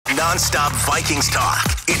non-stop Vikings talk.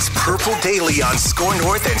 It's Purple Daily on Score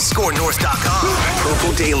North and ScoreNorth.com.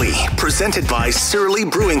 Purple Daily, presented by Surly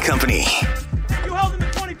Brewing Company. You held them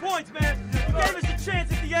to 20 points, man. You gave us a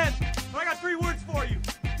chance at the end. But I got 3 words for you.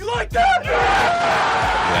 You like that?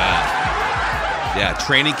 Yeah,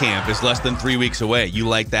 training camp is less than 3 weeks away. You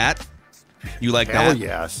like that? You like Hell that?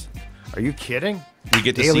 yes. Are you kidding? We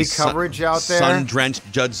get to Daily see coverage out there.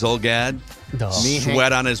 Sun-drenched Judd Zolgad,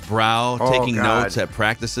 sweat on his brow, taking notes at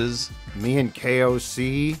practices. Me and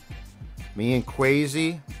KOC, me and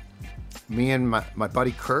Quasi, me and my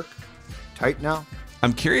buddy Kirk, tight now.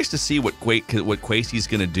 I'm curious to see what Quasi's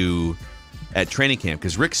going to do at training camp,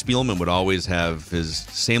 because Rick Spielman would always have his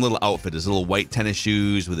same little outfit, his little white tennis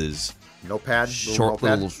shoes with his notepad,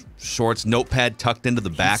 little shorts, notepad tucked into the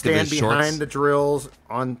back of his shorts. Stand behind the drills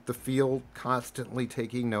on the field, constantly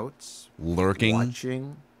taking notes, lurking,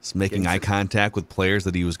 watching, making eye contact with players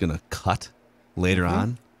that he was going to cut later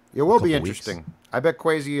on. It will be interesting. Weeks. I bet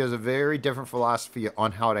Quasi has a very different philosophy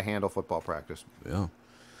on how to handle football practice.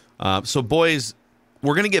 Yeah. So, boys,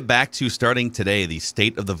 we're going to get back to starting today the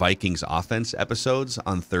State of the Vikings offense episodes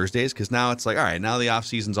on Thursdays, because now it's like, all right, now the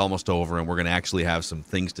offseason's almost over, and we're going to actually have some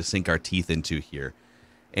things to sink our teeth into here.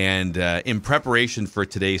 And in preparation for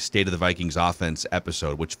today's State of the Vikings offense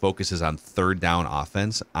episode, which focuses on third down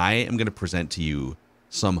offense, I am going to present to you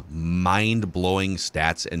some mind-blowing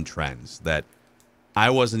stats and trends that I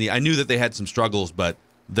knew that they had some struggles, but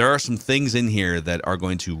there are some things in here that are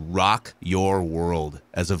going to rock your world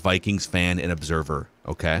as a Vikings fan and observer,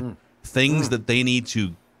 okay? Things that they need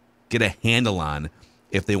to get a handle on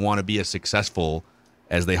if they want to be as successful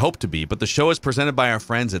as they hope to be. But the show is presented by our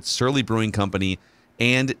friends at Surly Brewing Company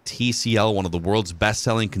and TCL, one of the world's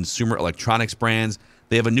best-selling consumer electronics brands.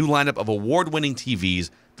 They have a new lineup of award-winning TVs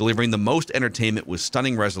delivering the most entertainment with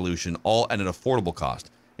stunning resolution, all at an affordable cost.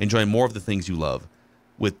 Enjoy more of the things you love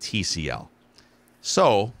with TCL.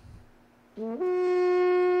 So,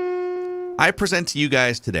 I present to you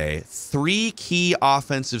guys today 3 key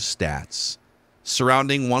offensive stats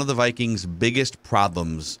surrounding one of the Vikings' biggest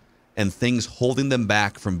problems and things holding them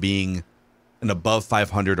back from being an above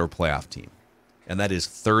 500 or playoff team, and that is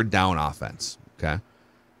third down offense, okay?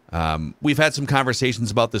 We've had some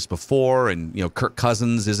conversations about this before, and Kirk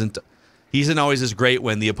Cousins isn't always as great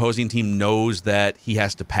when the opposing team knows that he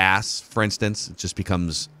has to pass, for instance. It just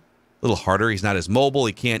becomes a little harder. He's not as mobile.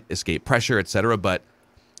 He can't escape pressure, etc. But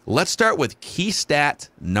let's start with key stat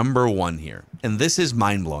number 1 here. And this is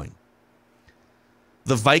mind-blowing.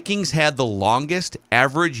 The Vikings had the longest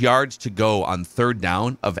average yards to go on third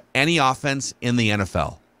down of any offense in the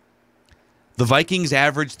NFL. The Vikings'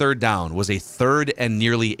 average third down was a 3rd and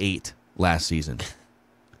nearly 8 last season.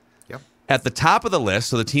 Yep. At the top of the list,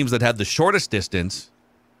 so the teams that had the shortest distance,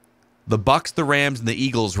 the Bucs, the Rams, and the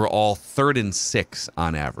Eagles were all 3rd and 6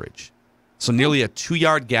 on average. So nearly a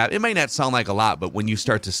 2-yard gap. It might not sound like a lot, but when you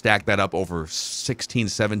start to stack that up over 16,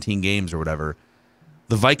 17 games or whatever,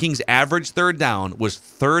 the Vikings' average third down was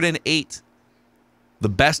 3rd and 8. The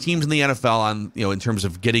best teams in the NFL on, in terms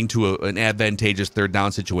of getting to an advantageous third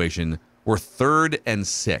down situation were 3rd and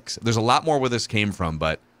 6. There's a lot more where this came from,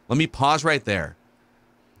 but let me pause right there.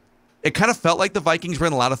 It kind of felt like the Vikings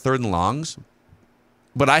ran a lot of 3rd and longs,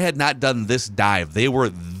 but I had not done this dive. They were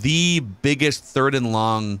the biggest 3rd and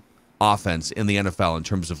long offense in the NFL in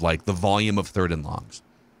terms of like the volume of 3rd and longs.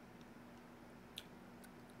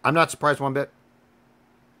 I'm not surprised one bit.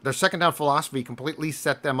 Their second down philosophy completely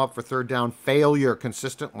set them up for third down failure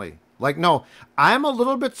consistently. No, I'm a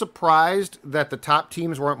little bit surprised that the top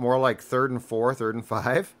teams weren't more like 3rd and 4, 3rd and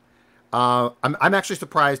 5. I'm actually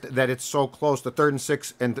surprised that it's so close. The 3rd and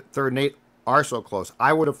 6 and 3rd and 8 are so close.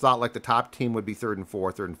 I would have thought like the top team would be 3rd and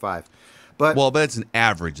 4, 3rd and 5. But it's an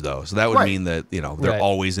average though, so that would mean that they're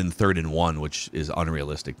always in 3rd and 1, which is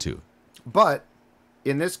unrealistic too. But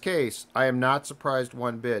in this case, I am not surprised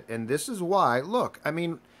one bit, and this is why. Look, I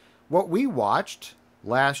mean, what we watched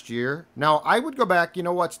last year. Now I would go back. You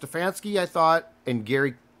know what, Stefanski, I thought, and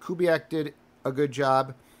Gary Kubiak did a good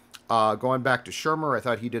job. Going back to Shermer, I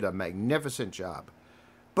thought he did a magnificent job.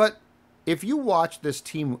 But if you watch this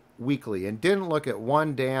team weekly and didn't look at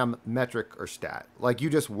one damn metric or stat, like you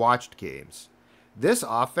just watched games, this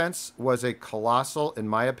offense was a colossal, in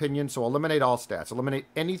my opinion, so eliminate all stats, eliminate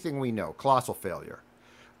anything we know, colossal failure.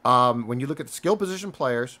 When you look at the skill position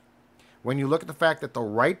players, when you look at the fact that the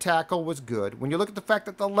right tackle was good, when you look at the fact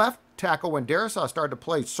that the left tackle, when Darisaw started to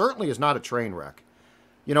play, certainly is not a train wreck.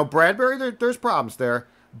 Bradbury, there's problems there,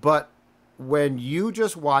 but when you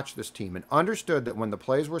just watched this team and understood that when the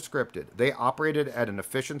plays were scripted, they operated at an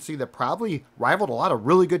efficiency that probably rivaled a lot of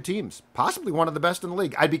really good teams, possibly one of the best in the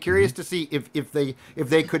league. I'd be curious to see if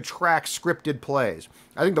they could track scripted plays.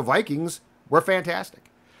 I think the Vikings were fantastic.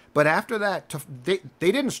 But after that, they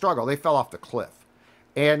didn't struggle. They fell off the cliff.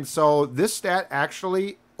 And so this stat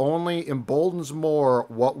actually only emboldens more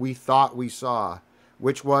what we thought we saw,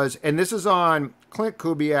 which was, and this is on Clint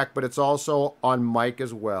Kubiak, but it's also on Mike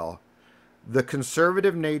as well, the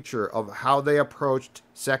conservative nature of how they approached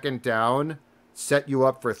second down set you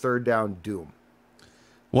up for third down doom.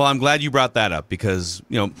 Well, I'm glad you brought that up because,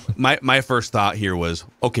 my first thought here was,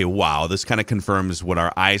 okay, wow, this kind of confirms what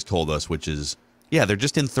our eyes told us, which is, yeah, they're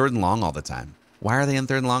just in third and long all the time. Why are they in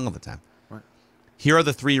third and long all the time? Right. Here are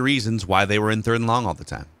the 3 reasons why they were in third and long all the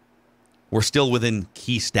time. We're still within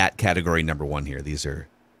key stat category number 1 here. These are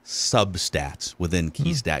sub-stats within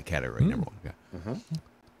key stat category number 1. Okay.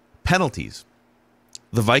 Penalties.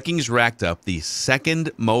 The Vikings racked up the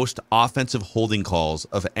second most offensive holding calls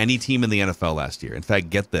of any team in the NFL last year. In fact,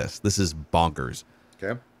 get this. This is bonkers.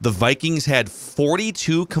 Okay. The Vikings had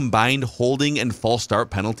 42 combined holding and false start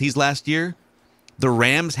penalties last year. The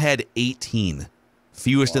Rams had 18,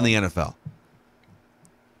 fewest in the NFL.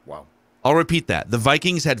 Wow. I'll repeat that. The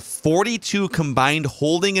Vikings had 42 combined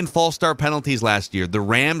holding and false start penalties last year. The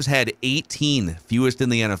Rams had 18, fewest in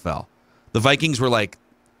the NFL. The Vikings were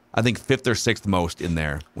I think 5th or 6th most in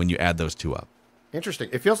there when you add those 2 up. Interesting.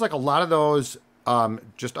 It feels like a lot of those,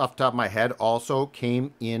 just off the top of my head, also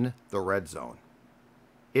came in the red zone.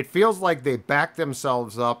 It feels like they backed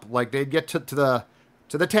themselves up, like they'd get to the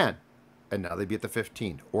 10, and now they'd be at the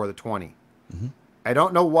 15 or the 20. Mm-hmm. I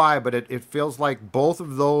don't know why, but it feels like both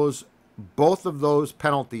of those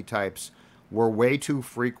penalty types were way too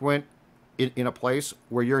frequent in a place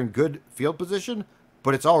where you're in good field position,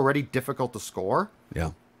 but it's already difficult to score.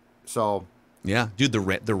 Yeah. So. Yeah, dude,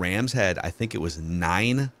 the Rams had, I think it was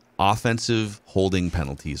 9 offensive holding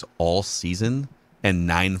penalties all season and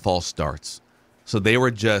 9 false starts. So they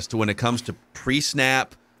were just, when it comes to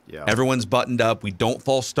pre-snap, everyone's buttoned up. We don't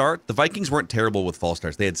false start. The Vikings weren't terrible with false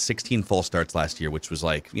starts. They had 16 false starts last year, which was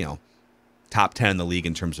top 10 in the league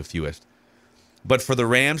in terms of fewest. But for the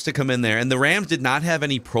Rams to come in there, and the Rams did not have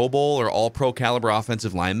any Pro Bowl or All-Pro caliber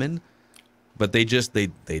offensive linemen, but they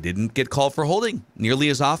didn't get called for holding nearly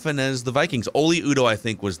as often as the Vikings. Oli Udoh, I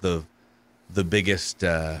think, was the biggest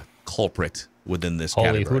culprit within this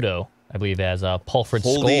category. Oli Udoh, I believe, as Pulford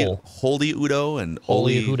Holy Skull. Udoh and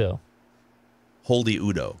Oli Udoh. Holy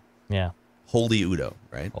Udoh. Yeah. Holy Udoh,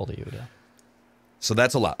 right? Holy Udoh. So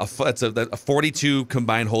that's a lot. It's a 42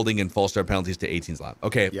 combined holding and false start penalties to 18's a lot.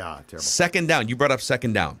 Okay. Yeah, terrible. Second down. You brought up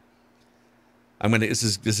second down. This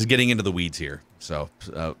is getting into the weeds here, so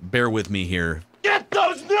bear with me here. Get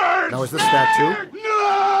those nerds! Now, is this stat 2?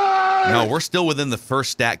 No, we're still within the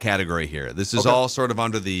first stat category here. This is all sort of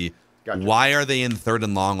under the why are they in third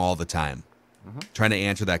and long all the time? Trying to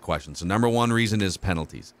answer that question. So number 1 reason is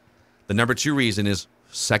penalties. The number 2 reason is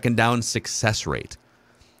second down success rate.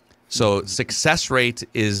 So success rate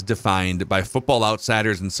is defined by Football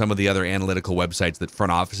Outsiders and some of the other analytical websites that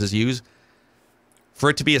front offices use. For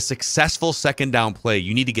it to be a successful second down play,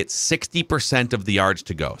 you need to get 60% of the yards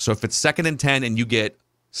to go. So if it's 2nd and 10 and you get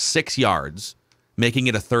 6 yards, making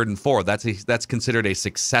it a 3rd and 4, that's considered a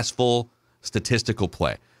successful statistical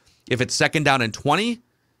play. If it's 2nd down and 20,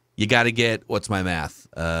 you got to get, what's my math?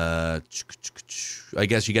 I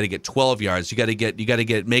guess you got to get 12 yards. You got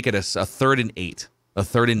to make it a 3rd and 8, a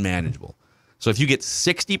 3rd and manageable. So if you get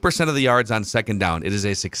 60% of the yards on second down, it is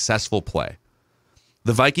a successful play.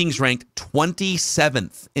 The Vikings ranked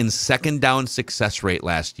 27th in second down success rate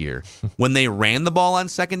last year. When they ran the ball on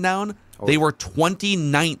second down, they were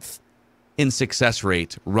 29th in success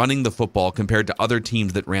rate running the football compared to other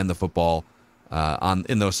teams that ran the football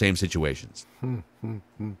in those same situations.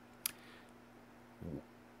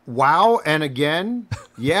 Wow, and again,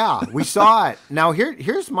 yeah, we saw it. Now,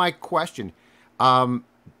 here's my question. Do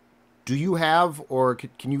you have or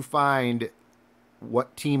can you find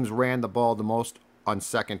what teams ran the ball the most on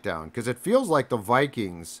second down? Because it feels like the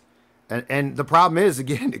Vikings, and the problem is,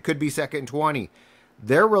 again, it could be 2nd and 20.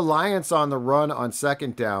 Their reliance on the run on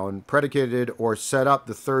second down predicated or set up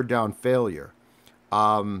the third down failure.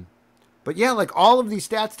 But yeah, like all of these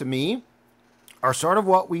stats to me are sort of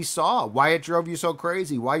what we saw. Why it drove you so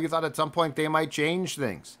crazy. Why you thought at some point they might change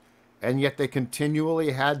things. And yet they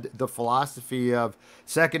continually had the philosophy of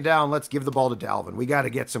second down, let's give the ball to Dalvin. We got to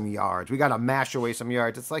get some yards. We got to mash away some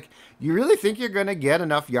yards. It's like, you really think you're going to get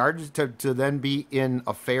enough yards to then be in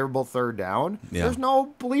a favorable third down? Yeah. There's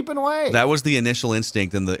no bleeping way. That was the initial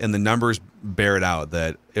instinct, and the numbers bear it out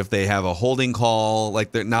that if they have a holding call,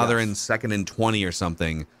 like they're in 2nd and 20 or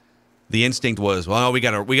something, the instinct was, well,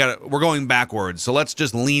 we're going backwards, so let's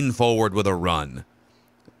just lean forward with a run.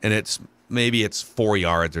 And maybe it's 4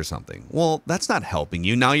 yards or something. Well, that's not helping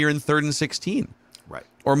you. Now you're in 3rd and 16. Right.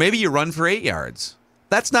 Or maybe you run for 8 yards.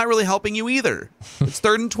 That's not really helping you either. It's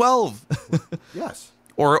 3rd and 12. Yes.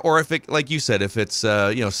 Or if it, like you said, if it's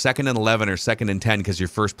 2nd and 11 or 2nd and 10 because your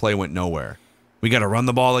first play went nowhere. We got to run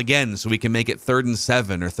the ball again so we can make it 3rd and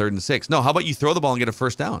 7 or 3rd and 6. No, how about you throw the ball and get a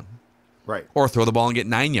first down? Right. Or throw the ball and get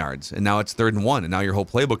 9 yards, and now it's 3rd and 1, and now your whole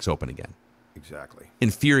playbook's open again. Exactly.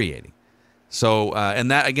 Infuriating. So,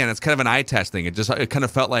 and that, again, it's kind of an eye test thing. It kind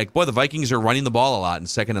of felt like, boy, the Vikings are running the ball a lot in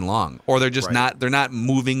 2nd and long. Or they're just they're not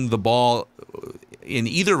moving the ball in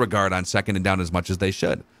either regard on 2nd and down as much as they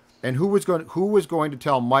should. And who was going to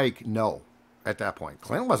tell Mike no at that point?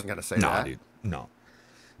 Clinton wasn't going to say that. No, dude, no.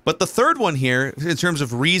 But the third one here, in terms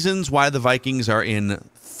of reasons why the Vikings are in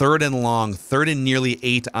 3rd and long, 3rd and nearly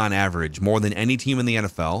 8 on average, more than any team in the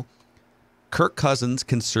NFL, Kirk Cousins'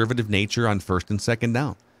 conservative nature on 1st and 2nd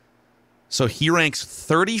down. So he ranks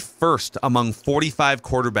 31st among 45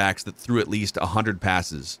 quarterbacks that threw at least 100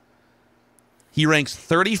 passes. He ranks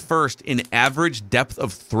 31st in average depth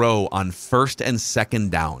of throw on 1st and 2nd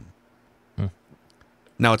down.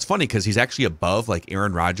 Now, it's funny because he's actually above like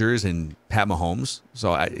Aaron Rodgers and Pat Mahomes.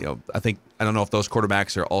 So I don't know if those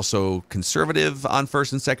quarterbacks are also conservative on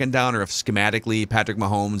 1st and 2nd down, or if schematically Patrick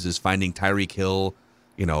Mahomes is finding Tyreek Hill,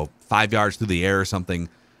 5 yards through the air or something.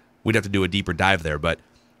 We'd have to do a deeper dive there. But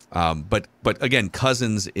again,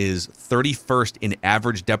 Cousins is 31st in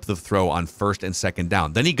average depth of throw on 1st and 2nd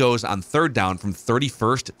down. Then he goes on 3rd down from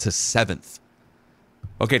 31st to 7th.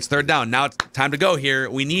 Okay, it's 3rd down. Now it's time to go here.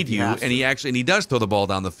 We need you. And he does throw the ball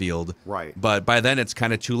down the field. Right. But by then it's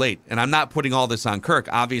kind of too late. And I'm not putting all this on Kirk.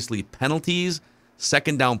 Obviously, penalties,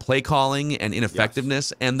 2nd down play calling, and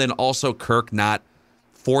ineffectiveness, and then also Kirk not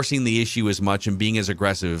forcing the issue as much and being as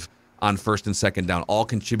aggressive on 1st and 2nd down all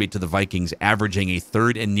contribute to the Vikings averaging a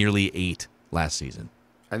 3rd and nearly 8 last season.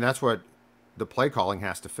 And that's what the play calling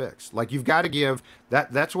has to fix. Like, you've got to give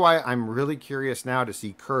that. That's why I'm really curious now to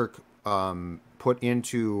see Kirk put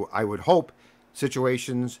into, I would hope,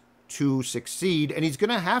 situations to succeed, and he's going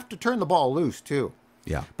to have to turn the ball loose too.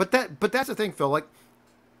 Yeah. But that's the thing, Phil. Like,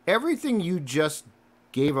 everything you just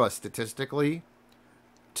gave us statistically,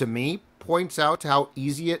 to me, points out to how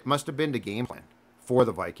easy it must have been to game plan for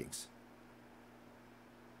the Vikings.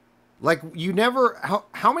 Like, you never,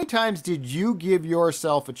 how many times did you give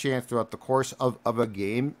yourself a chance throughout the course of a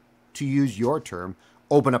game, to use your term,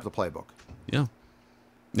 open up the playbook? Yeah.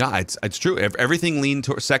 Yeah, it's true. Everything leaned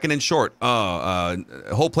to 2nd and short.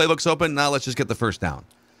 Whole playbook's open. Now let's just get the first down.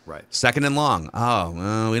 Right. 2nd and long.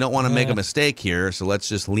 We don't want to make a mistake here, so let's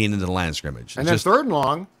just lean into the line of scrimmage. And then 3rd and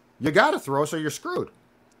long, you got to throw, so you're screwed.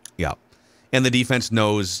 Yeah. And the defense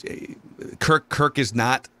knows Kirk is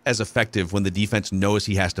not as effective when the defense knows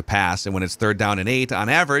he has to pass. And when it's 3rd down and 8 on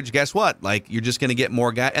average, guess what? Like, you're just going to get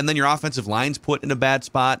more guys. And then your offensive line's put in a bad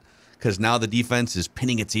spot because now the defense is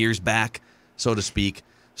pinning its ears back, so to speak.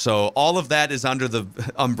 So all of that is under the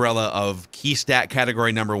umbrella of key stat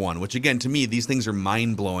category number 1, which, again, to me, these things are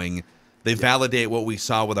mind-blowing. They validate what we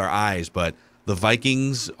saw with our eyes, but the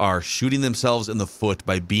Vikings are shooting themselves in the foot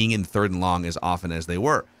by being in 3rd and long as often as they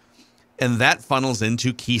were. And that funnels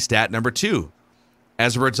into key stat number 2.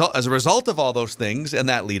 As a result of all those things and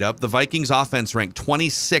that lead up, the Vikings offense ranked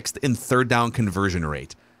 26th in 3rd down conversion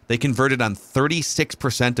rate. They converted on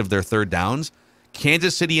 36% of their 3rd downs.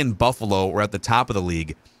 Kansas City and Buffalo were at the top of the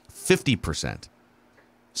league, 50%.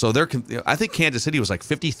 So I think Kansas City was like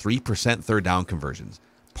 53% 3rd down conversions.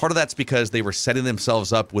 Part of that's because they were setting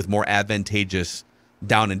themselves up with more advantageous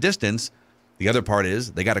down and distance. The other part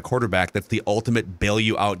is they got a quarterback that's the ultimate bail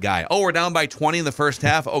you out guy. Oh, we're down by 20 in the first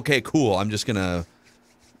half. Okay, cool. I'm just going to,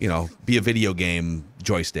 be a video game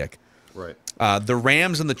joystick. Right. The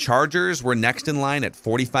Rams and the Chargers were next in line at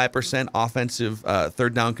 45% offensive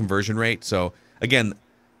 3rd down conversion rate. So, again,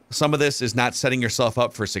 some of this is not setting yourself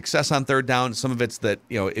up for success on 3rd down. Some of it's that,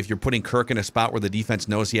 if you're putting Kirk in a spot where the defense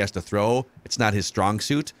knows he has to throw, it's not his strong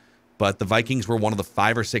suit. But the Vikings were one of the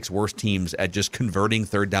 5 or 6 worst teams at just converting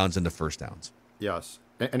 3rd downs into first downs. Yes.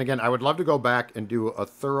 And again, I would love to go back and do a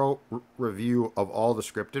thorough review of all the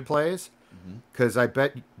scripted plays, because I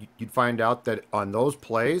bet you'd find out that on those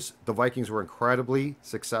plays, the Vikings were incredibly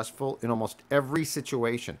successful in almost every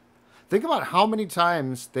situation. Think about how many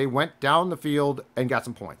times they went down the field and got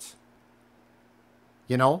some points.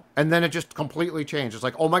 You know? And then it just completely changed. It's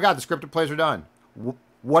like, oh my God, the scripted plays are done.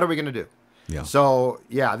 What are we going to do? Yeah. So,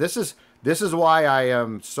 yeah, this is why I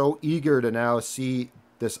am so eager to now see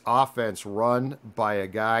this offense run by a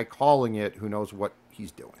guy calling it who knows what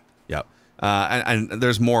he's doing. Yep. And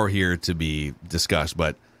there's more here to be discussed,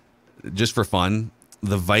 but just for fun,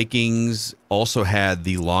 the Vikings also had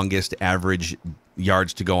the longest average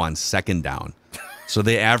yards to go on second down. So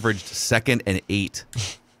they averaged 2nd and 8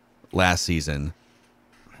 last season.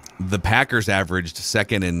 The Packers averaged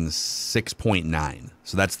 2nd and 6.9.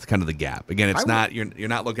 So that's kind of the gap. Again, it's not you're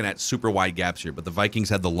not looking at super wide gaps here, but the Vikings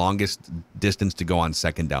had the longest distance to go on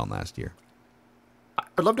second down last year.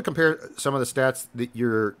 I'd love to compare some of the stats that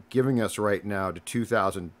you're giving us right now to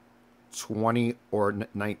 2020 or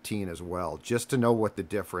 19 as well, just to know what the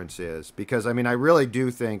difference is. Because, I mean, I really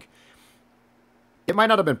do think it might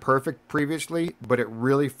not have been perfect previously, but it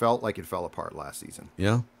really felt like it fell apart last season.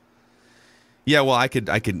 Yeah. Yeah, well, I think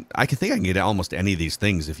I can get almost any of these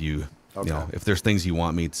things if you know, if there's things you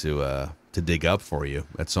want me to dig up for you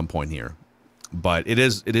at some point here. But it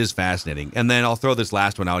is fascinating. And then I'll throw this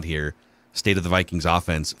last one out here. State of the Vikings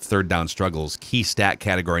offense, third down struggles. Key stat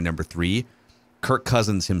category number 3, Kirk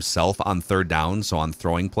Cousins himself on third down, so on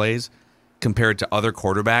throwing plays, compared to other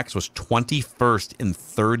quarterbacks, was 21st in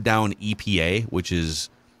third down EPA, which is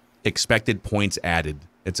expected points added.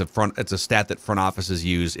 It's a stat that front offices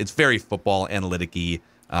use. It's very football analytic-y.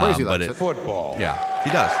 But it's football. Yeah, he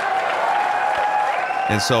does.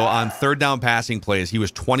 And so on third down passing plays, he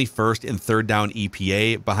was 21st in third down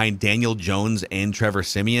EPA behind Daniel Jones and Trevor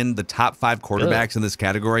Siemian. The top 5 quarterbacks in this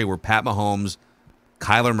category were Pat Mahomes,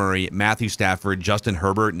 Kyler Murray, Matthew Stafford, Justin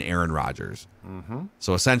Herbert, and Aaron Rodgers. Mm-hmm.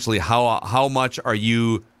 So essentially, how much are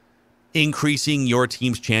you increasing your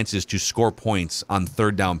team's chances to score points on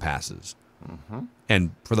third down passes? Mm-hmm.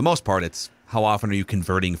 And for the most part, it's how often are you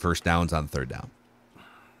converting first downs on third down?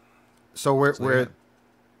 So we're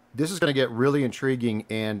this is going to get really intriguing,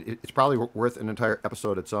 and it's probably worth an entire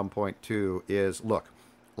episode at some point too, is, look,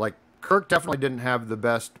 like, Kirk definitely didn't have the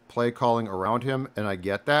best play calling around him, and I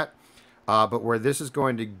get that. But where this is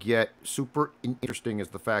going to get super interesting is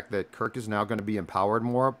the fact that Kirk is now going to be empowered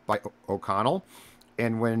more by O'Connell.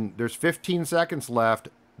 And when there's 15 seconds left,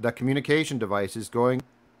 the communication device is going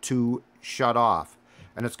to shut off.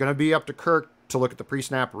 And it's going to be up to Kirk to look at the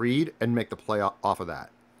pre-snap read and make the play off of that.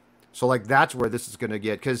 So, like, that's where this is going to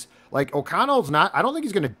get. Because, like, O'Connell's not... I don't think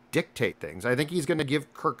he's going to dictate things. I think he's going to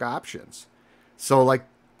give Kirk options. So, like,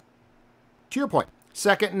 to your point,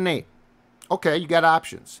 2nd and 8. Okay, you got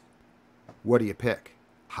options. What do you pick?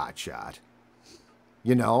 Hot shot.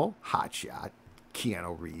 You know? Hot shot.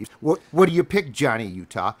 Keanu Reeves. What do you pick, Johnny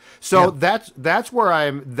Utah? So that's where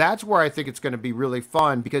I think it's going to be really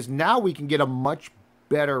fun, because now we can get a much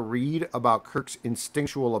better read about Kirk's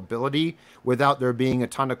instinctual ability without there being a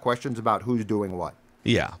ton of questions about who's doing what.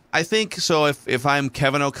 Yeah, I think so. If I'm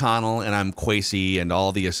Kevin O'Connell and I'm Kwesi and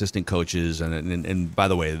all the assistant coaches, and by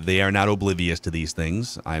the way, they are not oblivious to these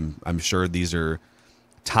things. I'm sure these are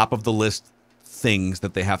top of the list things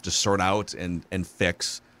that they have to sort out and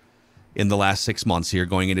fix in the last 6 months here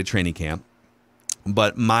going into training camp.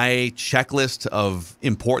 But my checklist of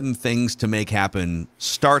important things to make happen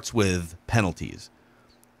starts with penalties.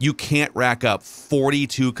 You can't rack up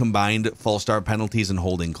 42 combined false start penalties and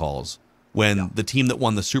holding calls when the team that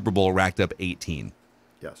won the Super Bowl racked up 18.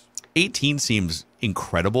 Yes. 18 seems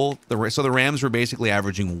incredible. So the Rams were basically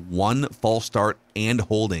averaging 1 false start and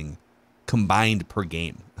holding combined per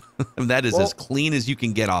game. That is as clean as you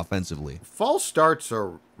can get offensively. False starts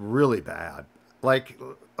are really bad. Like,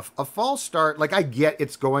 a false start, like, I get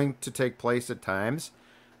it's going to take place at times,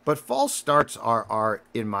 but false starts are,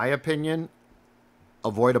 in my opinion,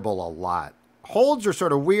 avoidable a lot. Holds are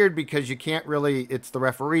sort of weird because you can't really, it's the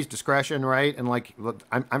referee's discretion, right? And, like,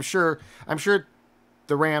 I'm sure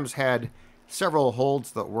the Rams had several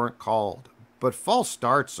holds that weren't called, but false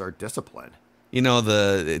starts are discipline. You know,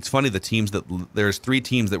 it's funny, there's 3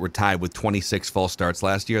 teams that were tied with 26 false starts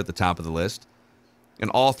last year at the top of the list. And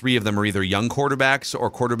all 3 of them are either young quarterbacks or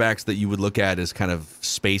quarterbacks that you would look at as kind of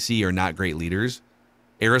spacey or not great leaders.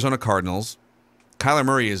 Arizona Cardinals. Kyler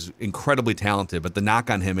Murray is incredibly talented, but the knock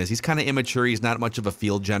on him is he's kind of immature. He's not much of a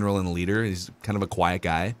field general and leader. He's kind of a quiet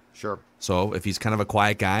guy. Sure. So if he's kind of a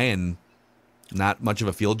quiet guy and not much of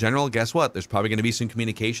a field general, guess what? There's probably going to be some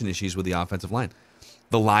communication issues with the offensive line.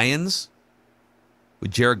 The Lions, with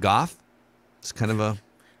Jared Goff, it's kind of a...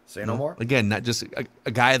 Say no more. Again, not just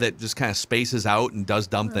a guy that just kind of spaces out and does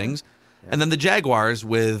dumb things. Yeah. And then the Jaguars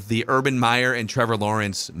with the Urban Meyer and Trevor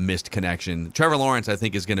Lawrence missed connection. Trevor Lawrence, I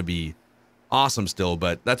think, is going to be awesome still,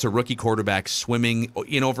 but that's a rookie quarterback swimming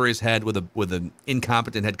in over his head with an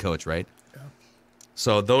incompetent head coach, right? Yeah.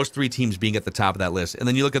 So those 3 teams being at the top of that list. And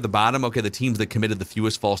then you look at the bottom, okay, the teams that committed the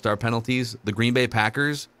fewest false start penalties, the Green Bay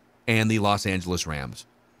Packers and the Los Angeles Rams.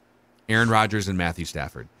 Aaron Rodgers and Matthew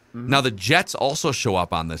Stafford. Mm-hmm. Now, the Jets also show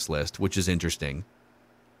up on this list, which is interesting,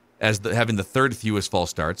 as having the 3rd fewest false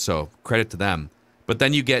starts, so credit to them. But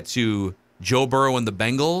then you get to Joe Burrow and the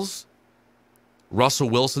Bengals, Russell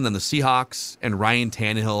Wilson and the Seahawks, and Ryan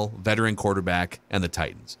Tannehill, veteran quarterback, and the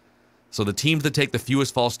Titans. So the teams that take the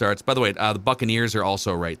fewest false starts, by the way, the Buccaneers are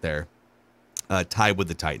also right there, tied with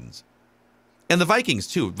the Titans. And the Vikings,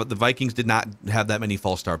 too, but the Vikings did not have that many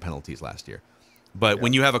false start penalties last year. But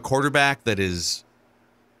when you have a quarterback that is,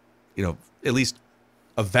 at least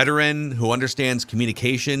a veteran who understands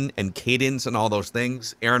communication and cadence and all those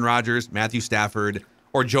things, Aaron Rodgers, Matthew Stafford,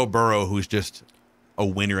 or Joe Burrow, who's just a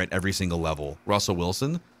winner at every single level, Russell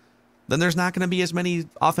Wilson, then there's not going to be as many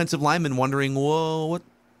offensive linemen wondering, whoa,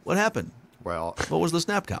 what happened? Well, what was the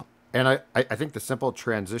snap count? And I think the simple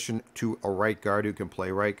transition to a right guard who can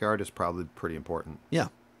play right guard is probably pretty important. Yeah.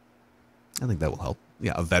 I think that will help.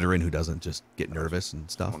 Yeah, a veteran who doesn't just get nervous and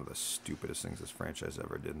stuff. One of the stupidest things this franchise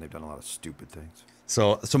ever did, and they've done a lot of stupid things.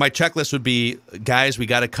 So my checklist would be, guys, we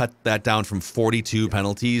got to cut that down from 42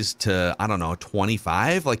 penalties to,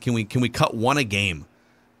 25. Like, can we cut one a game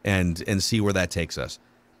and see where that takes us?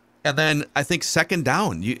 And then I think second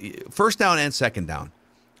down, first down and second down.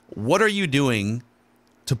 What are you doing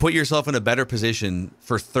to put yourself in a better position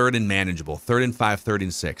for 3rd and manageable, 3rd and 5, 3rd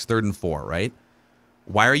and 6, 3rd and 4, right?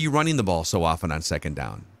 Why are you running the ball so often on second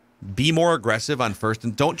down? Be more aggressive on first,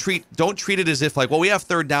 and don't treat it as if like, well, we have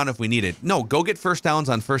 3rd down if we need it. No, go get first downs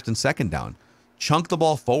on 1st and 2nd down. Chunk the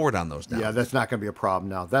ball forward on those downs. Yeah, that's not going to be a problem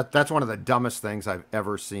now. That's one of the dumbest things I've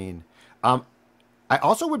ever seen. I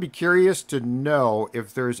also would be curious to know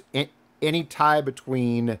if there's any tie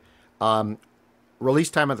between release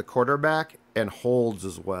time of the quarterback and holds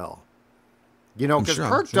as well. Because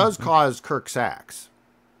Kirk does cause Kirk sacks.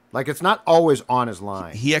 Like, it's not always on his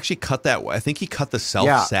line. He actually cut that. I think he cut the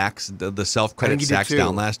sacks, the self-credit sacks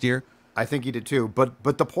down last year. I think he did too. But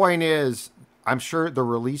the point is, I'm sure the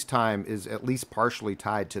release time is at least partially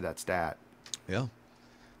tied to that stat. Yeah.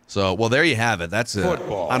 So, well, there you have it. That's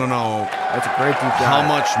football. I don't know. That's a great deep dive. How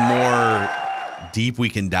much more deep we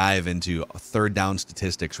can dive into 3rd down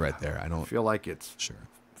statistics right there. I feel like it's sure.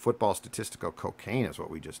 Football statistical cocaine is what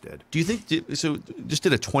we just did. Do you think so? Just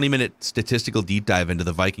did a 20-minute statistical deep dive into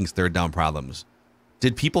the Vikings' 3rd down problems.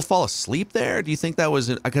 Did people fall asleep there? Do you think that was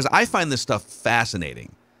because I find this stuff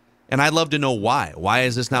fascinating, and I'd love to know why. Why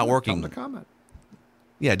is this not working? Come to comment.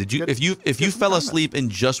 Yeah, did you? If you fell asleep and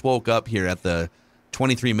just woke up here at the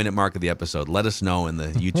 23-minute mark of the episode, let us know in the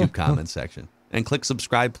YouTube comments section and click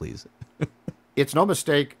subscribe, please. It's no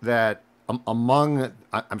mistake that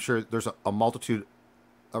I'm sure there's a multitude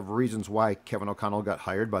of reasons why Kevin O'Connell got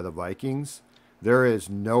hired by the Vikings. There is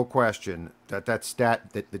no question that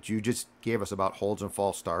stat that you just gave us about holds and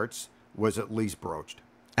false starts was at least broached.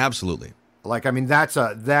 Absolutely. Like, I mean,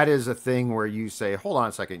 that is a thing where you say, hold on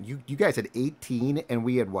a second, you guys had 18 and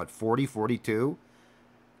we had 40, 42?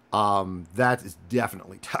 That is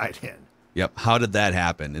definitely tied in. Yep. How did that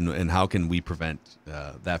happen, and how can we prevent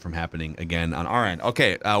that from happening again on our end?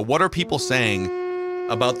 Okay, what are people saying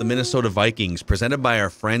about the Minnesota Vikings, presented by our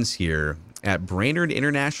friends here at Brainerd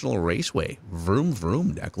International Raceway? Vroom,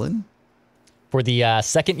 vroom, Declan. For the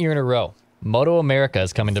 2nd year in a row, Moto America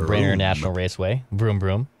is coming to Brainerd International Raceway. Vroom,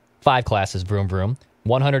 vroom. 5 classes, vroom, vroom.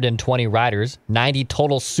 120 riders, 90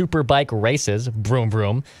 total superbike races, vroom,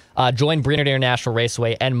 vroom. Join Brainerd International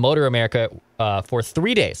Raceway and Motor America for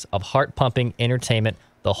 3 days of heart-pumping entertainment.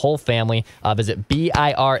 The whole family. Visit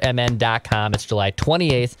BIRMN.com. It's July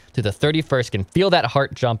 28th to the 31st. You can feel that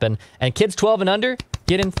heart jumping. And kids 12 and under,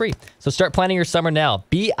 get in free. So start planning your summer now.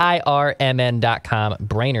 BIRMN.com,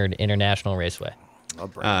 Brainerd International Raceway.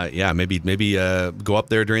 Yeah, maybe go up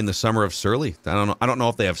there during the summer of Surly. I don't know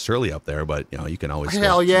if they have Surly up there, but you can always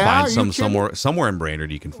find somewhere in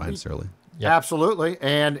Brainerd you can find Surly. Yep. Absolutely.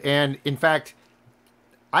 And in fact,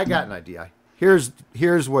 I got an idea.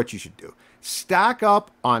 Here's what you should do. Stock up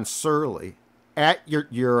on Surly at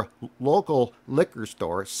your local liquor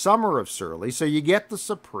store, Summer of Surly, so you get the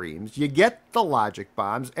Supremes, you get the Logic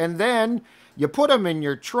Bombs, and then you put them in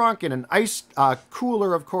your trunk in an ice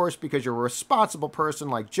cooler, of course, because you're a responsible person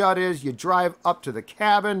like Judd is. You drive up to the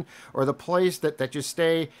cabin or the place that you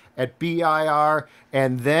stay at BIR,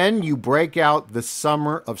 and then you break out the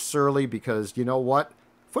Summer of Surly because, you know what?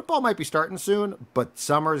 football might be starting soon, but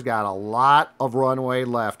summer's got a lot of runway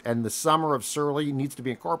left, and the summer of Surly needs to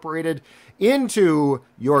be incorporated into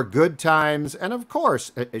your good times. And of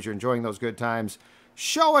course, as you're enjoying those good times,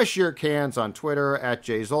 show us your cans on Twitter at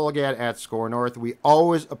JZolgad, at Score North. We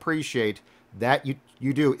always appreciate that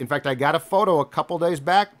you do. In fact, I got a photo a couple days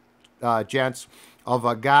back, gents, of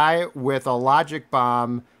a guy with a logic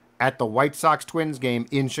bomb at the White Sox Twins game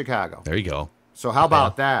in Chicago. There you go. So how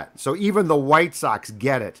about that? So even the White Sox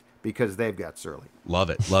get it because they've got Surly. Love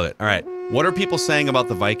it. Love it. All right. What are people saying about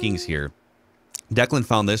the Vikings here? Declan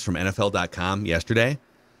found this from NFL.com yesterday.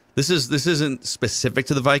 This isn't specific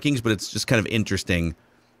to the Vikings, but it's just kind of interesting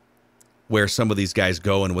where some of these guys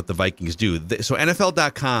go and what the Vikings do. So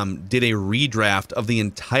NFL.com did a redraft of the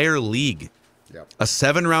entire league. Yep. A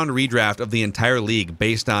 7-round redraft of the entire league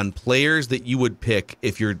based on players that you would pick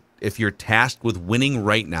if you're tasked with winning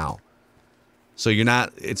right now. So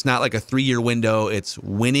it's not like a 3-year window, it's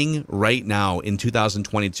winning right now in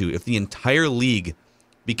 2022. If the entire league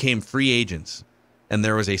became free agents and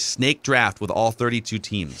there was a snake draft with all 32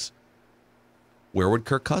 teams, where would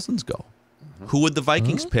Kirk Cousins go? Mm-hmm. Who would the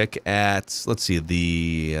Vikings pick at, let's see,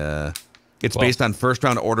 it's based on first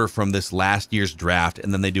round order from this last year's draft,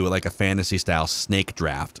 and then they do it like a fantasy style snake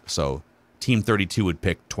draft. So team 32 would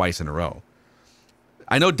pick twice in a row.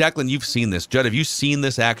 I know, Declan, you've seen this. Judd, have you seen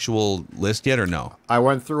this actual list yet or no? I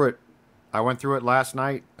went through it last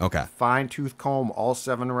night. Okay. Fine tooth comb, all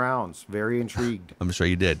 7 rounds. Very intrigued. I'm sure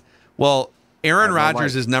you did. Well, Aaron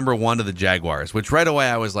Rodgers is number 1 to the Jaguars, which right away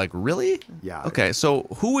I was like, really? Yeah. Okay, so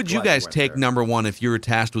who would you guys take number 1 if you were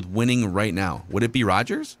tasked with winning right now? Would it be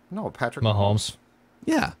Rodgers? No, Patrick Mahomes.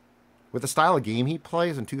 Yeah. With the style of game he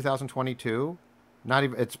plays in 2022, not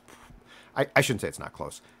even I shouldn't say it's not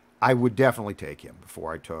close. I would definitely take him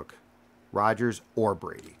before I took Rodgers or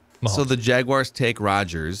Brady. Mahomes. So the Jaguars take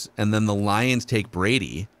Rodgers, and then the Lions take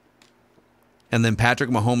Brady, and then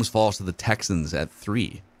Patrick Mahomes falls to the Texans at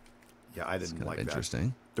 3. Yeah, I didn't like that.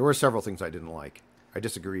 Interesting. There were several things I didn't like. I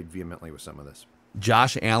disagreed vehemently with some of this.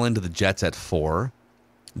 Josh Allen to the Jets at 4.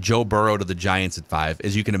 Joe Burrow to the Giants at 5.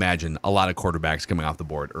 As you can imagine, a lot of quarterbacks coming off the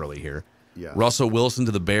board early here. Yeah. Russell Wilson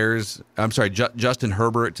to the Bears. I'm sorry, Justin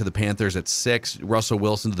Herbert to the Panthers at 6. Russell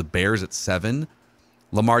Wilson to the Bears at 7.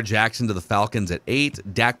 Lamar Jackson to the Falcons at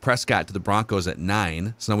 8. Dak Prescott to the Broncos at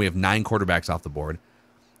 9. So now we have 9 quarterbacks off the board.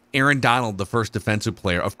 Aaron Donald, the first defensive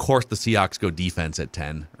player. Of course, the Seahawks go defense at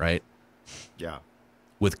 10, right? Yeah.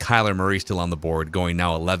 With Kyler Murray still on the board, going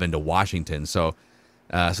now 11 to Washington. So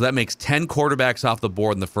that makes 10 quarterbacks off the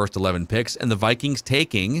board in the first 11 picks. And the Vikings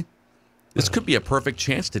taking, this could be a perfect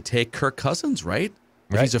chance to take Kirk Cousins, right?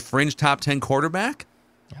 If he's a fringe top 10 quarterback.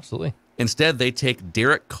 Absolutely. Instead, they take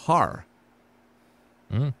Derek Carr.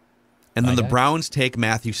 And then the Browns take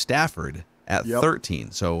Matthew Stafford at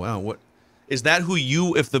 13. So what is that who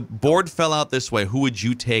you, if the board fell out this way, who would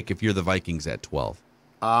you take if you're the Vikings at 12?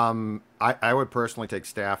 I would personally take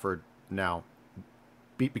Stafford now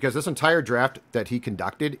because this entire draft that he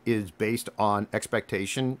conducted is based on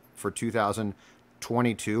expectation for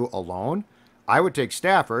 2022 alone. I would take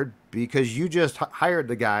Stafford because you just hired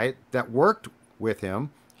the guy that worked with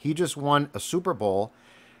him. He just won a Super Bowl.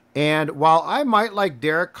 And while I might like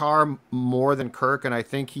Derek Carr more than Kirk, and I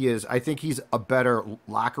think he's a better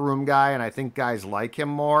locker room guy, and I think guys like him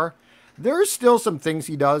more, there's still some things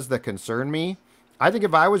he does that concern me. I think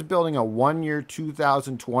if I was building a 1-year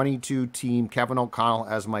 2022 team, Kevin O'Connell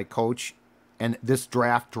as my coach, and this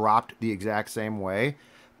draft dropped the exact same way,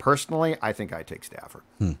 personally, I think I'd take Stafford.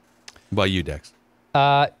 What about you, Dex?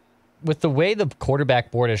 With the way the quarterback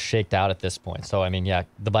board is shaked out at this point, so, I mean, yeah,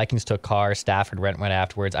 the Vikings took Carr, Stafford went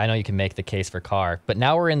afterwards. I know you can make the case for Carr, but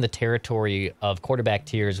now we're in the territory of quarterback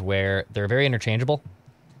tiers where they're very interchangeable.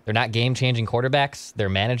 They're not game-changing quarterbacks. They're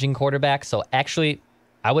managing quarterbacks. So, actually,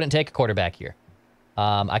 I wouldn't take a quarterback here.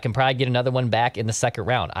 I can probably get another one back in the second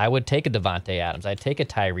round. I would take a Devontae Adams. I'd take a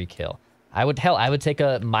Tyreek Hill. I would take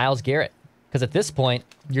a Myles Garrett. Because at this point,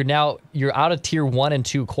 you're out of tier 1 and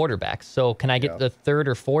 2 quarterbacks. So can I get the third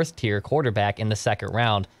or fourth tier quarterback in the second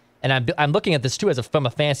round? And I'm looking at this too from a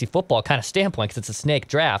fantasy football kind of standpoint because it's a snake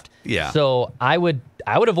draft. Yeah. So I would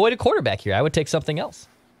avoid a quarterback here. I would take something else.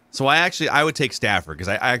 So I would take Stafford because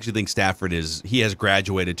I actually think Stafford he has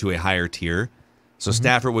graduated to a higher tier. So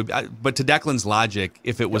Stafford would, but to Declan's logic,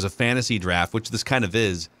 if it was a fantasy draft, which this kind of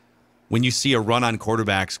is, when you see a run on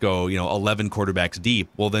quarterbacks go, 11 quarterbacks deep,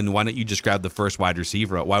 well, then why don't you just grab the first wide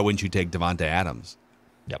receiver? Why wouldn't you take Devontae Adams?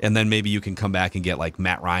 Yep. And then maybe you can come back and get like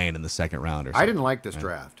Matt Ryan in the second round or something. I didn't like this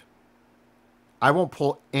draft. I won't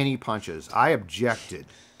pull any punches. I objected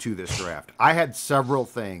to this draft. I had several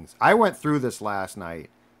things. I went through this last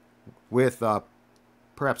night with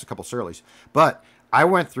perhaps a couple Surleys, but I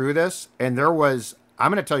went through this, and there was. I'm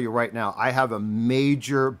going to tell you right now. I have a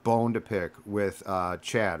major bone to pick with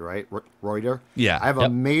Chad, right? Reuter. Yeah. I have a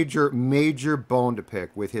major bone to pick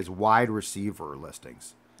with his wide receiver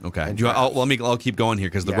listings. Okay. I'll keep going here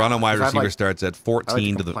because the run on wide receiver starts at 14 I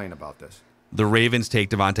like to to complain about this. The Ravens take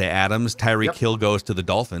Devontae Adams. Tyreek Hill goes to the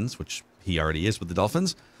Dolphins, which he already is with the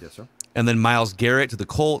Dolphins. Yes, sir. And then Myles Garrett to the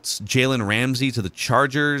Colts. Jalen Ramsey to the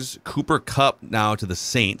Chargers. Cooper Kupp now to the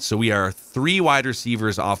Saints. So we are 3 wide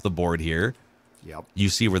receivers off the board here. Yep. You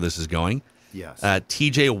see where this is going. Yes.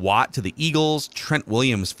 TJ Watt to the Eagles. Trent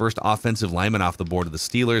Williams, first offensive lineman off the board to the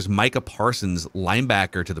Steelers. Micah Parsons,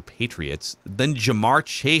 linebacker to the Patriots. Then Jamar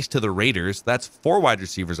Chase to the Raiders. That's 4 wide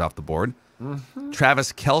receivers off the board. Mm-hmm.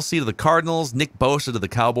 Travis Kelce to the Cardinals. Nick Bosa to the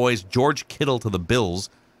Cowboys. George Kittle to the Bills.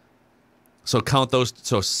 So count those.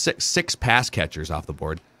 So six pass catchers off the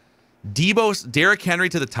board. Derrick Henry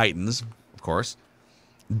to the Titans, of course.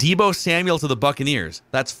 Deebo Samuel to the Buccaneers.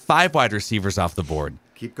 That's 5 wide receivers off the board.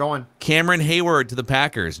 Keep going. Cameron Hayward to the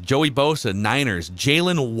Packers. Joey Bosa, Niners.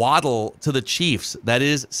 Jalen Waddle to the Chiefs. That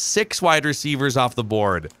is 6 wide receivers off the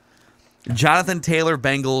board. Jonathan Taylor,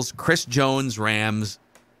 Bengals. Chris Jones, Rams.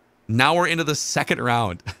 Now we're into the second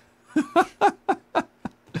round.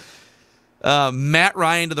 Matt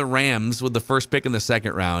Ryan to the Rams with the first pick in the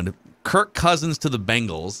second round. Kirk Cousins to the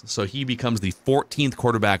Bengals. So he becomes the 14th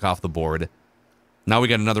quarterback off the board. Now we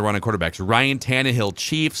got another run of quarterbacks. Ryan Tannehill,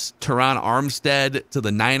 Chiefs. Teron Armstead to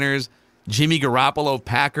the Niners. Jimmy Garoppolo,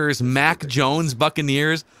 Packers. Mac Jones,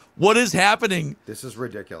 Buccaneers. What is happening? This is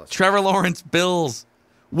ridiculous. Trevor Lawrence, Bills.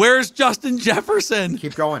 Where's Justin Jefferson?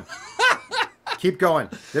 Keep going. Keep going.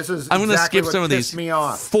 This is I'm going to exactly skip some of these. Me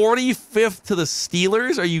off. 45th to the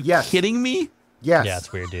Steelers? Are you kidding me? Yes. Yeah,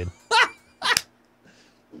 it's weird, dude.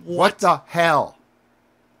 What the hell?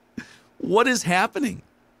 What is happening?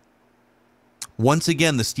 Once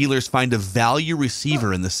again, the Steelers find a value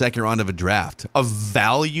receiver in the second round of a draft. A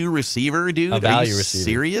value receiver, dude? A value Are you receiver.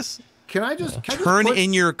 Serious? Can I just Turn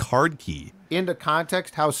in your card key. Into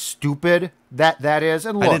context how stupid that is?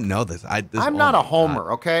 And look, I didn't know this. I'm not a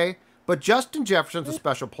homer, okay? But Justin Jefferson's a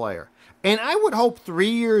special player. And I would hope 3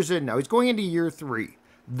 years in now, he's going into year 3,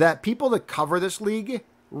 that people that cover this league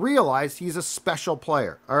realize he's a special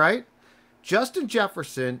player, all right? Justin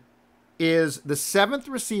Jefferson is the 7th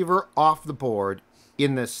receiver off the board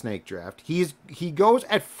in this snake draft. He goes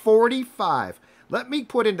at 45. Let me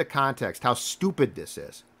put into context how stupid this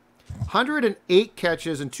is. 108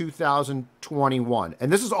 catches in 2021.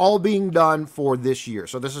 And this is all being done for this year.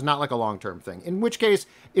 So this is not like a long-term thing. In which case,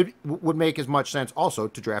 it would make as much sense also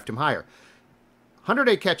to draft him higher.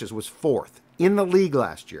 108 catches was 4th in the league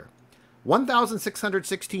last year.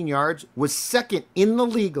 1,616 yards was 2nd in the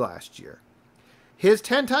league last year. His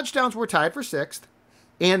 10 touchdowns were tied for 6th.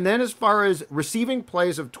 And then as far as receiving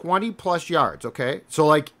plays of 20-plus yards, okay? So,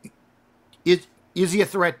 like, is he a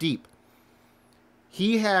threat deep?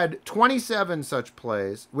 He had 27 such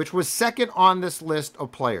plays, which was 2nd on this list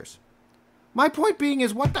of players. My point being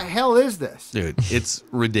is, what the hell is this? Dude, it's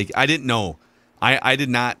ridiculous. I didn't know. I did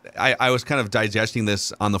not. I was kind of digesting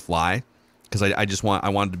this on the fly because I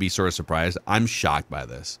wanted to be sort of surprised. I'm shocked by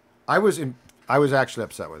this. I was actually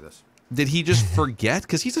upset with this. Did he just forget?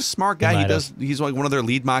 Because he's a smart guy. He's like one of their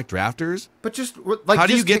lead mock drafters. But just like, how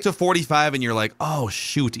do you get to 45 and you're like, oh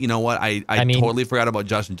shoot, you know what? I mean, totally forgot about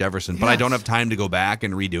Justin Jefferson, but I don't have time to go back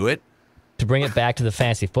and redo it. To bring it back to the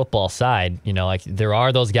fantasy football side, like there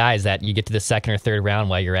are those guys that you get to the second or third round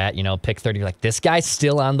while you're at, pick 30. You're like, this guy's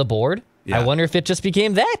still on the board. Yeah. I wonder if it just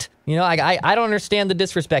became that. I don't understand the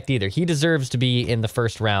disrespect either. He deserves to be in the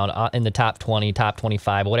first round, in the top 20, top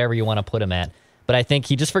 25, whatever you want to put him at. But I think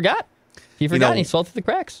he just forgot. He forgot and he fell through the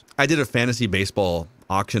cracks. I did a fantasy baseball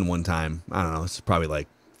auction one time. I don't know. This is probably like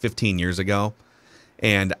 15 years ago.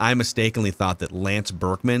 And I mistakenly thought that Lance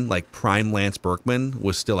Berkman, like prime Lance Berkman,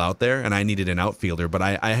 was still out there. And I needed an outfielder. But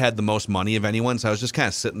I had the most money of anyone. So I was just kind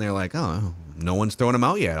of sitting there like, oh, no one's throwing him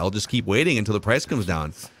out yet. I'll just keep waiting until the price comes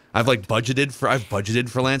down. I've budgeted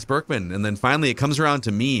for Lance Berkman. And then finally it comes around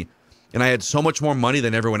to me. And I had so much more money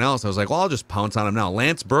than everyone else. I was like, well, I'll just pounce on him now.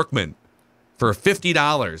 Lance Berkman. For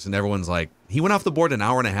 $50, and everyone's like, he went off the board an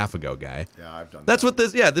hour and a half ago, guy. Yeah, I've done that. That's what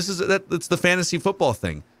this. Yeah, this is that's the fantasy football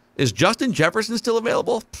thing. Is Justin Jefferson still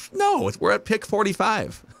available? No, we're at pick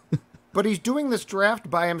 45. But he's doing this draft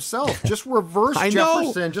by himself. Just reverse I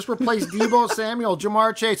Jefferson. know. Just replace Deebo Samuel,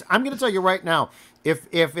 Jamar Chase. I'm going to tell you right now, if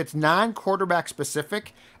it's non-quarterback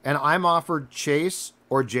specific, and I'm offered Chase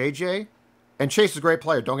or JJ, and Chase is a great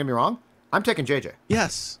player. Don't get me wrong. I'm taking JJ.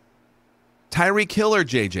 Yes, Tyreek Hill or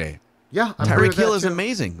JJ. Yeah, Tyreek Hill is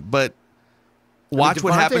amazing, but watch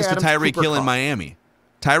what happens to Tyreek Hill in Miami.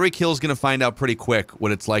 Tyreek Hill's going to find out pretty quick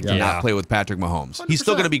what it's like to not play with Patrick Mahomes. He's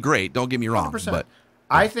still going to be great. Don't get me wrong. 100%. But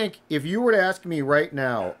I think if you were to ask me right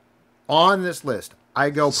now on this list, I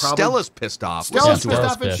go probably. Stella's pissed off. Stella's Listen pissed to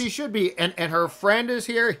her. off, and she should be. And her friend is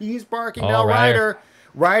here. He's barking. Oh, Now Ryder.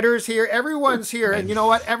 Ryder's here. Everyone's here. And you know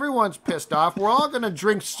what? Everyone's pissed off. We're all going to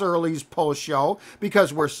drink Surly's post-show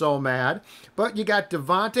because we're so mad. But you got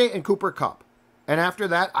Devontae and Cooper Kupp. And after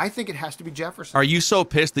that, I think it has to be Jefferson. Are you so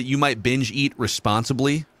pissed that you might binge eat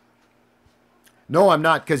responsibly? No, I'm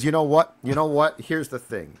not, because you know what? You know what? Here's the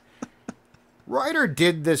thing. Ryder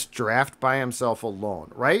did this draft by himself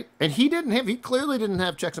alone, right? And he clearly didn't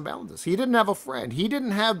have checks and balances. He didn't have a friend. He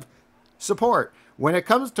didn't have support. When it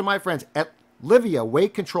comes to my friends at Livia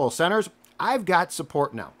Weight Control Centers, I've got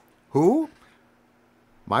support now. Who?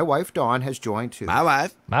 My wife, Dawn, has joined too. My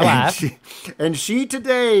wife. And she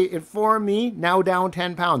today informed me, now down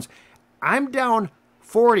 10 pounds. I'm down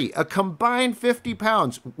 40, a combined 50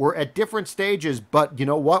 pounds. We're at different stages, but you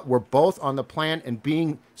know what? We're both on the plan and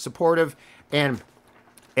being supportive and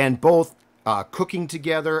both cooking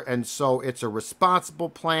together. And so it's a responsible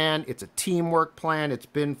plan. It's a teamwork plan. It's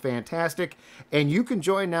been fantastic. And you can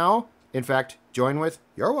join now. In fact, join with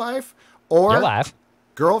your wife or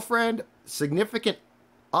girlfriend, significant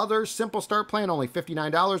other. Simple start plan, only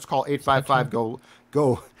 $59. Call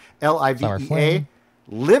 855-GO LIVEA.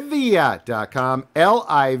 Livea.com,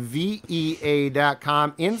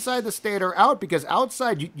 Livea.com, inside the state or out, because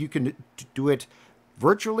outside you can do it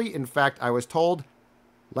virtually. In fact, I was told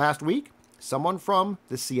last week someone from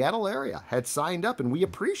the Seattle area had signed up, and we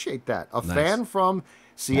appreciate that. A fan from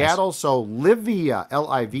Seattle. Nice. So Livea,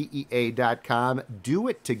 Livea.com. Do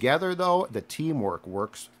it together, though. The teamwork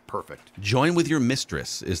works perfect. Join with your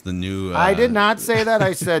mistress is the new... I did not say that.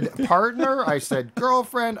 I said partner. I said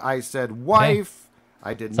girlfriend. I said wife.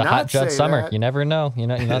 I did not say that. It's a hot Judd summer. You never know. You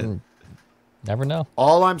never know.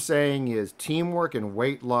 All I'm saying is teamwork and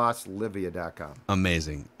weight loss, Livea.com.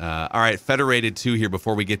 Amazing. All right, Federated 2 here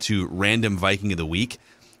before we get to Random Viking of the Week.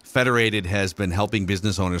 Federated has been helping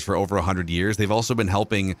business owners for over 100 years. They've also been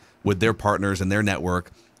helping with their partners and their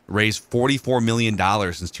network raise $44 million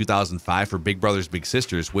since 2005 for Big Brothers Big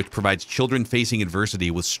Sisters, which provides children facing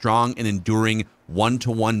adversity with strong and enduring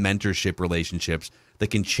one-to-one mentorship relationships that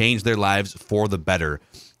can change their lives for the better.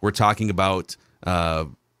 We're talking about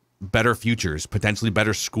better futures, potentially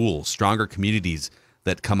better schools, stronger communities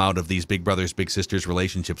that come out of these Big Brothers Big Sisters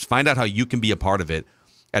relationships. Find out how you can be a part of it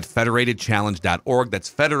at federatedchallenge.org. That's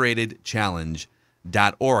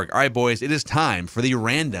federatedchallenge.org. All right, boys, it is time for the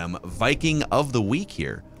Random Viking of the Week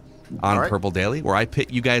here on Purple Daily, where I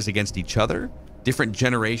pit you guys against each other, different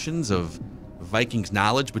generations of Vikings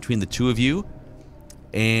knowledge between the two of you.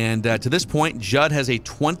 And to this point, Judd has a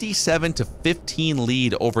 27-15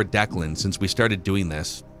 lead over Declan since we started doing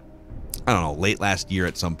this. I don't know, late last year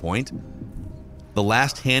at some point. The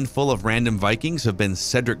last handful of Random Vikings have been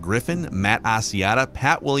Cedric Griffin, Matt Asiata,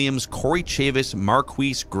 Pat Williams, Corey Chavis,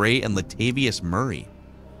 Marquise Gray, and Latavius Murray.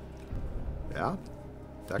 Yeah.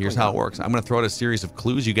 Here's how it works. I'm going to throw out a series of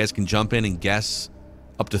clues. You guys can jump in and guess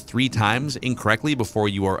up to 3 times incorrectly before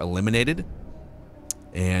you are eliminated.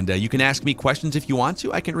 And you can ask me questions if you want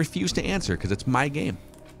to. I can refuse to answer because it's my game.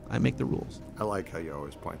 I make the rules. I like how you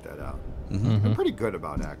always point that out. I'm pretty good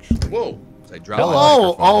about it, actually. Whoa. I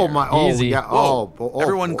dropped Easy. Yeah.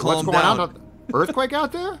 Everyone calm down. Earthquake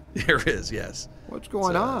out there? There is, yes. What's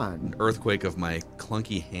going on? An earthquake of my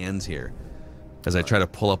clunky hands here as I try to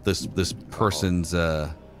pull up this person's...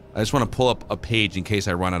 I just want to pull up a page in case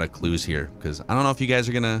I run out of clues here because I don't know if you guys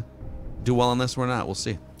are going to do well on this or not. We'll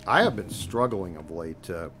see. I have been struggling of late.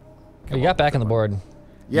 You got back on the board.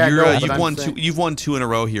 Yeah, you've won 2 in a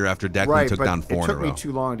row here after Declan took down 4 in a row. It took me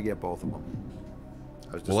too long to get both of them.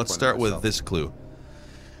 Well, let's start with this clue.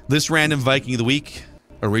 This Random Viking of the Week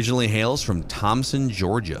originally hails from Thompson,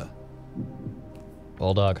 Georgia.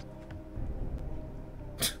 Bulldog.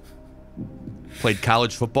 Played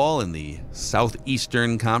college football in the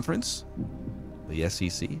Southeastern Conference, the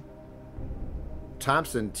SEC.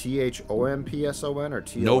 Thompson, Thompson or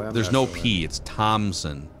Tom? Nope, there's no P. It's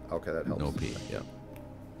Thompson. Okay, that helps. No P. Yeah.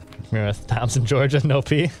 Remember Thompson, Georgia, no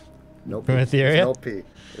P. No P. Remember the area? No P.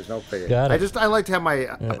 There's no P. Got it. I like to have my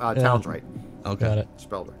towns right. Okay. Got it.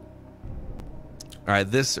 Spelled right. All right,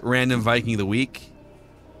 this Random Viking of the Week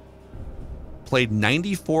played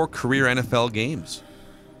 94 career NFL games.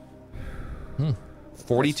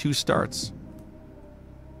 42 starts.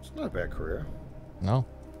 It's not a bad career. No.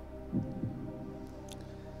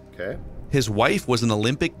 Okay. His wife was an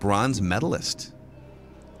Olympic bronze medalist.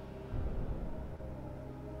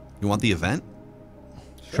 You want the event?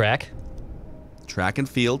 Track. Track and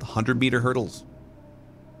field, 100-meter hurdles.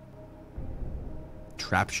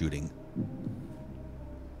 trap shooting.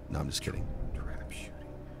 No, I'm just kidding. Trap shooting.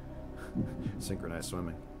 Synchronized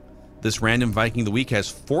swimming. This random Viking of the week has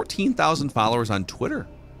 14,000 followers on Twitter.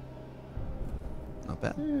 Not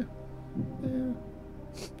bad.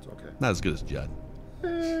 It's okay. Not as good as Judd.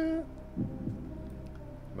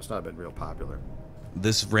 Must not have been real popular.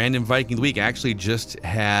 This random Viking of the week actually just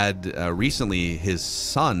had recently his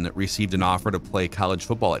son received an offer to play college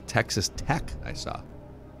football at Texas Tech, I saw.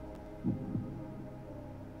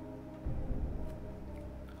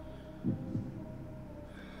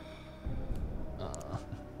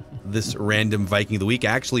 This random Viking of the week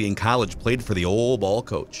actually in college played for the old ball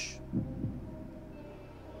coach.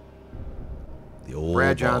 The old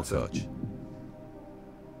Brad ball Johnson. coach.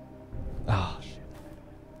 Oh, shit.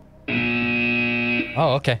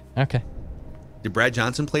 Oh, okay. Okay. Did Brad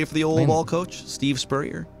Johnson play for the old ball coach, Steve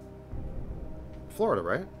Spurrier? Florida,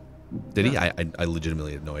 right? Did he? I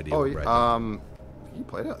legitimately have no idea. Oh, what Brad Johnson. he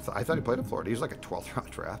played it. I thought he played in Florida. He was like a 12th round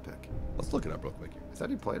draft pick. Let's look it up real quick here. I thought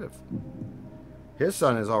he played it. His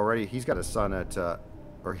son is already. He's got a son at,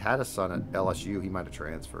 or had a son at LSU. He might have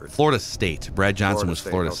transferred. Florida State. Brad Johnson was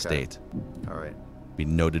Florida okay. State. All right. Be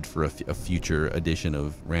noted for a future edition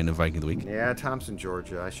of Random Viking of the Week. Yeah, Thompson,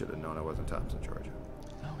 Georgia. I should have known it wasn't Thompson, Georgia.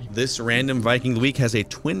 This Random Viking of the Week has a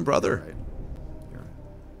twin brother. All right. You're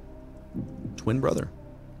right. Twin brother.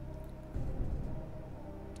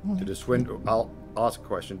 Did his twin? I'll ask a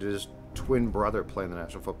question. Did his twin brother play in the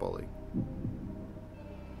National Football League?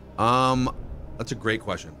 That's a great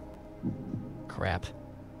question. Crap.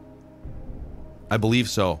 I believe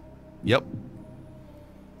so. Yep.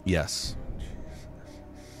 Yes.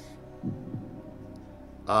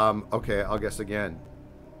 Okay, I'll guess again.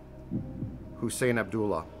 Hussein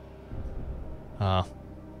Abdullah.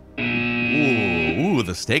 Ooh,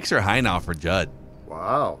 the stakes are high now for Judd.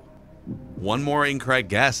 Wow. One more incorrect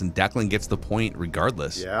guess, and Declan gets the point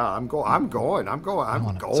regardless. Yeah, I'm going.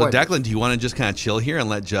 So, Declan, do you want to just kind of chill here and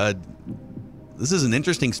let Judd? This is an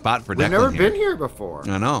interesting spot for Declan. We've never here. been here before.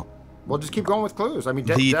 I know. Well, just keep going with clues. I mean,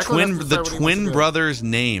 The Declan has to decide what he wants twin to do. brother's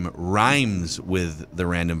name rhymes with the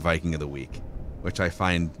Random Viking of the Week, which I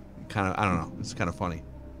find kind of, I don't know, it's kind of funny.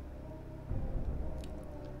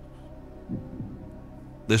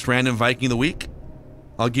 This Random Viking of the Week,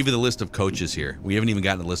 I'll give you the list of coaches here. We haven't even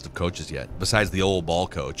gotten a list of coaches yet, besides the old ball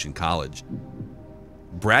coach in college.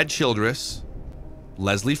 Brad Childress,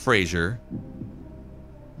 Leslie Frazier,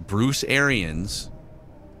 Bruce Arians,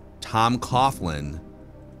 Tom Coughlin,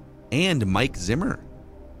 and Mike Zimmer.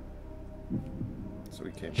 So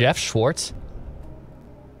we came. Jeff Schwartz.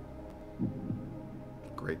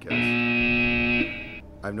 Great guess. I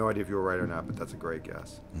have no idea if you were right or not, but that's a great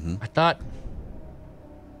guess. I thought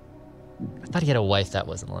he had a wife that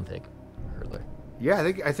was an Olympic hurdler. Yeah,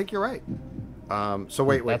 I think you're right. So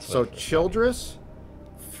wait. That's So what I Childress,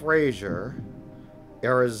 Frazier,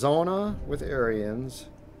 Arizona with Arians,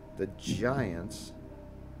 the Giants,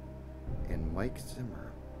 and Mike Zimmer.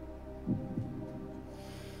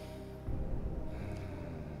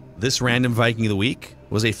 This Random Viking of the Week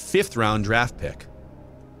was a 5th round draft pick.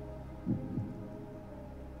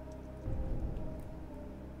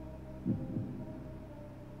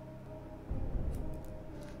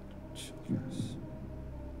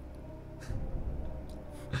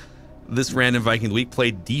 This Random Viking of the Week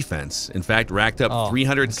played defense. In fact, racked up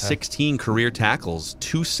 316 career tackles,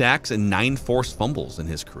 2 sacks, and 9 forced fumbles in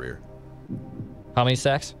his career. How many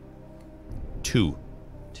sacks? 2.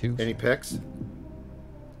 2. Any picks?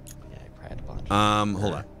 Yeah, he probably had a bunch.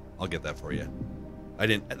 Hold on. I'll get that for you.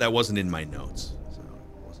 That wasn't in my notes, so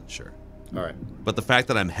I wasn't sure. All right. But the fact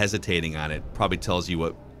that I'm hesitating on it probably tells you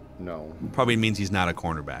what, No. probably means he's not a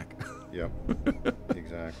cornerback. Yep.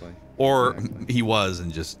 Exactly. Or Exactly. he was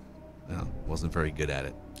and just wasn't very good at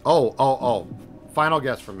it. Oh. Final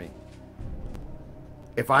guess from me.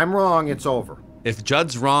 If I'm wrong, it's over. If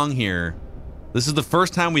Judd's wrong here, this is the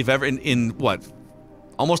first time we've ever, in what,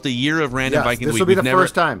 almost a year of Random Yes, Viking this Week. will be we've the never,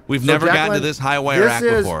 first time. We've So never gotten to Declan, this high wire act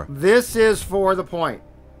before. This is for the point.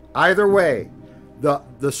 Either way, the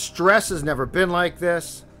stress has never been like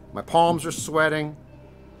this. My palms are sweating.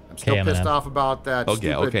 I'm still Okay, pissed Eminem. off about that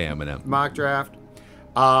stupid Okay, Eminem. mock draft.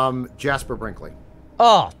 Jasper Brinkley.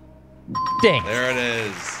 Oh, dang. There it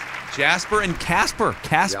is. Jasper and Casper.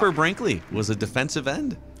 Casper Yeah. Brinkley was a defensive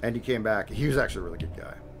end. And he came back. He was actually a really good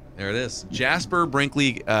guy. There it is. Jasper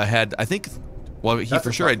Brinkley had, I think, well, he That's for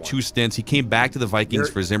a sure tough had one. 2 stints. He came back to the Vikings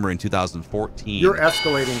You're- for Zimmer in 2014. You're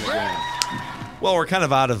escalating the game. Well, we're kind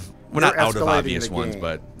of out of, we're You're not out of escalating obvious the ones, game.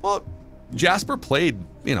 but, well, Jasper played,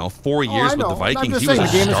 4 Oh, years I with know. the Vikings. I'm just He saying was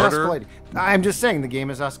a the game is starter. escalating. I'm just saying the game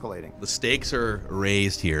is escalating. The stakes are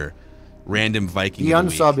raised here. Random Viking The of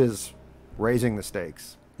the unsub week. is raising the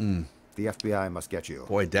stakes. The FBI must get you.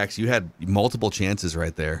 Boy, Dex, you had multiple chances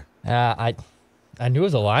right there. I knew it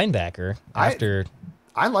was a linebacker after.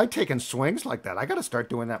 I like taking swings like that. I got to start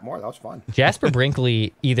doing that more. That was fun. Jasper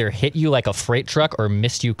Brinkley either hit you like a freight truck or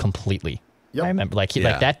missed you completely. Yep. I remember, like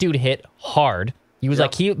that dude hit hard. He was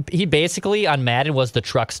like he basically on Madden was the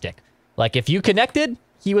truck stick. Like if you connected,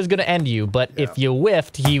 he was gonna end you, but if you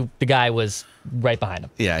whiffed, the guy was right behind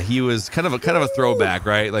him. Yeah, he was kind of a throwback,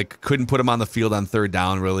 right? Like couldn't put him on the field on third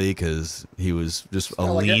down really because he was just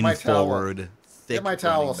Stella, a lean forward. Get my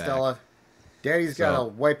towel, Stella. Daddy's got to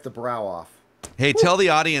wipe the brow off. Hey, tell the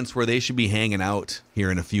audience where they should be hanging out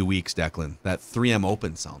here in a few weeks, Declan. That 3M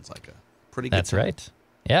Open sounds like a pretty good That's time. right.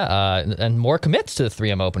 Yeah, and more commits to the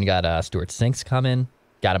 3M Open. You got Stuart Sinks coming.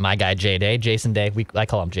 Got my guy J Day, Jason Day. I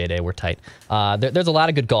call him J Day. We're tight. There's a lot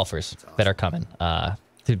of good golfers that are coming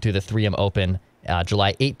to the 3M Open.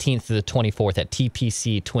 July 18th to the 24th at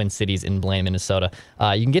TPC Twin Cities in Blaine, Minnesota.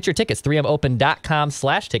 You can get your tickets,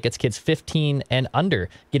 3mopen.com/tickets. Kids 15 and under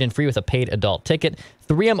get in free with a paid adult ticket.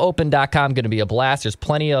 3mopen.com, going to be a blast. There's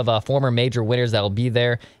plenty of former major winners that will be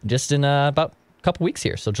there just in about a couple weeks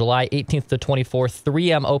here. So July 18th to 24th,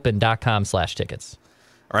 3mopen.com/tickets.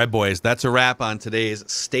 All right, boys, that's a wrap on today's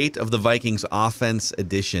State of the Vikings Offense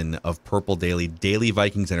edition of Purple Daily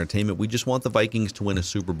Vikings Entertainment. We just want the Vikings to win a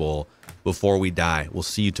Super Bowl before we die. We'll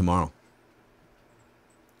see you tomorrow.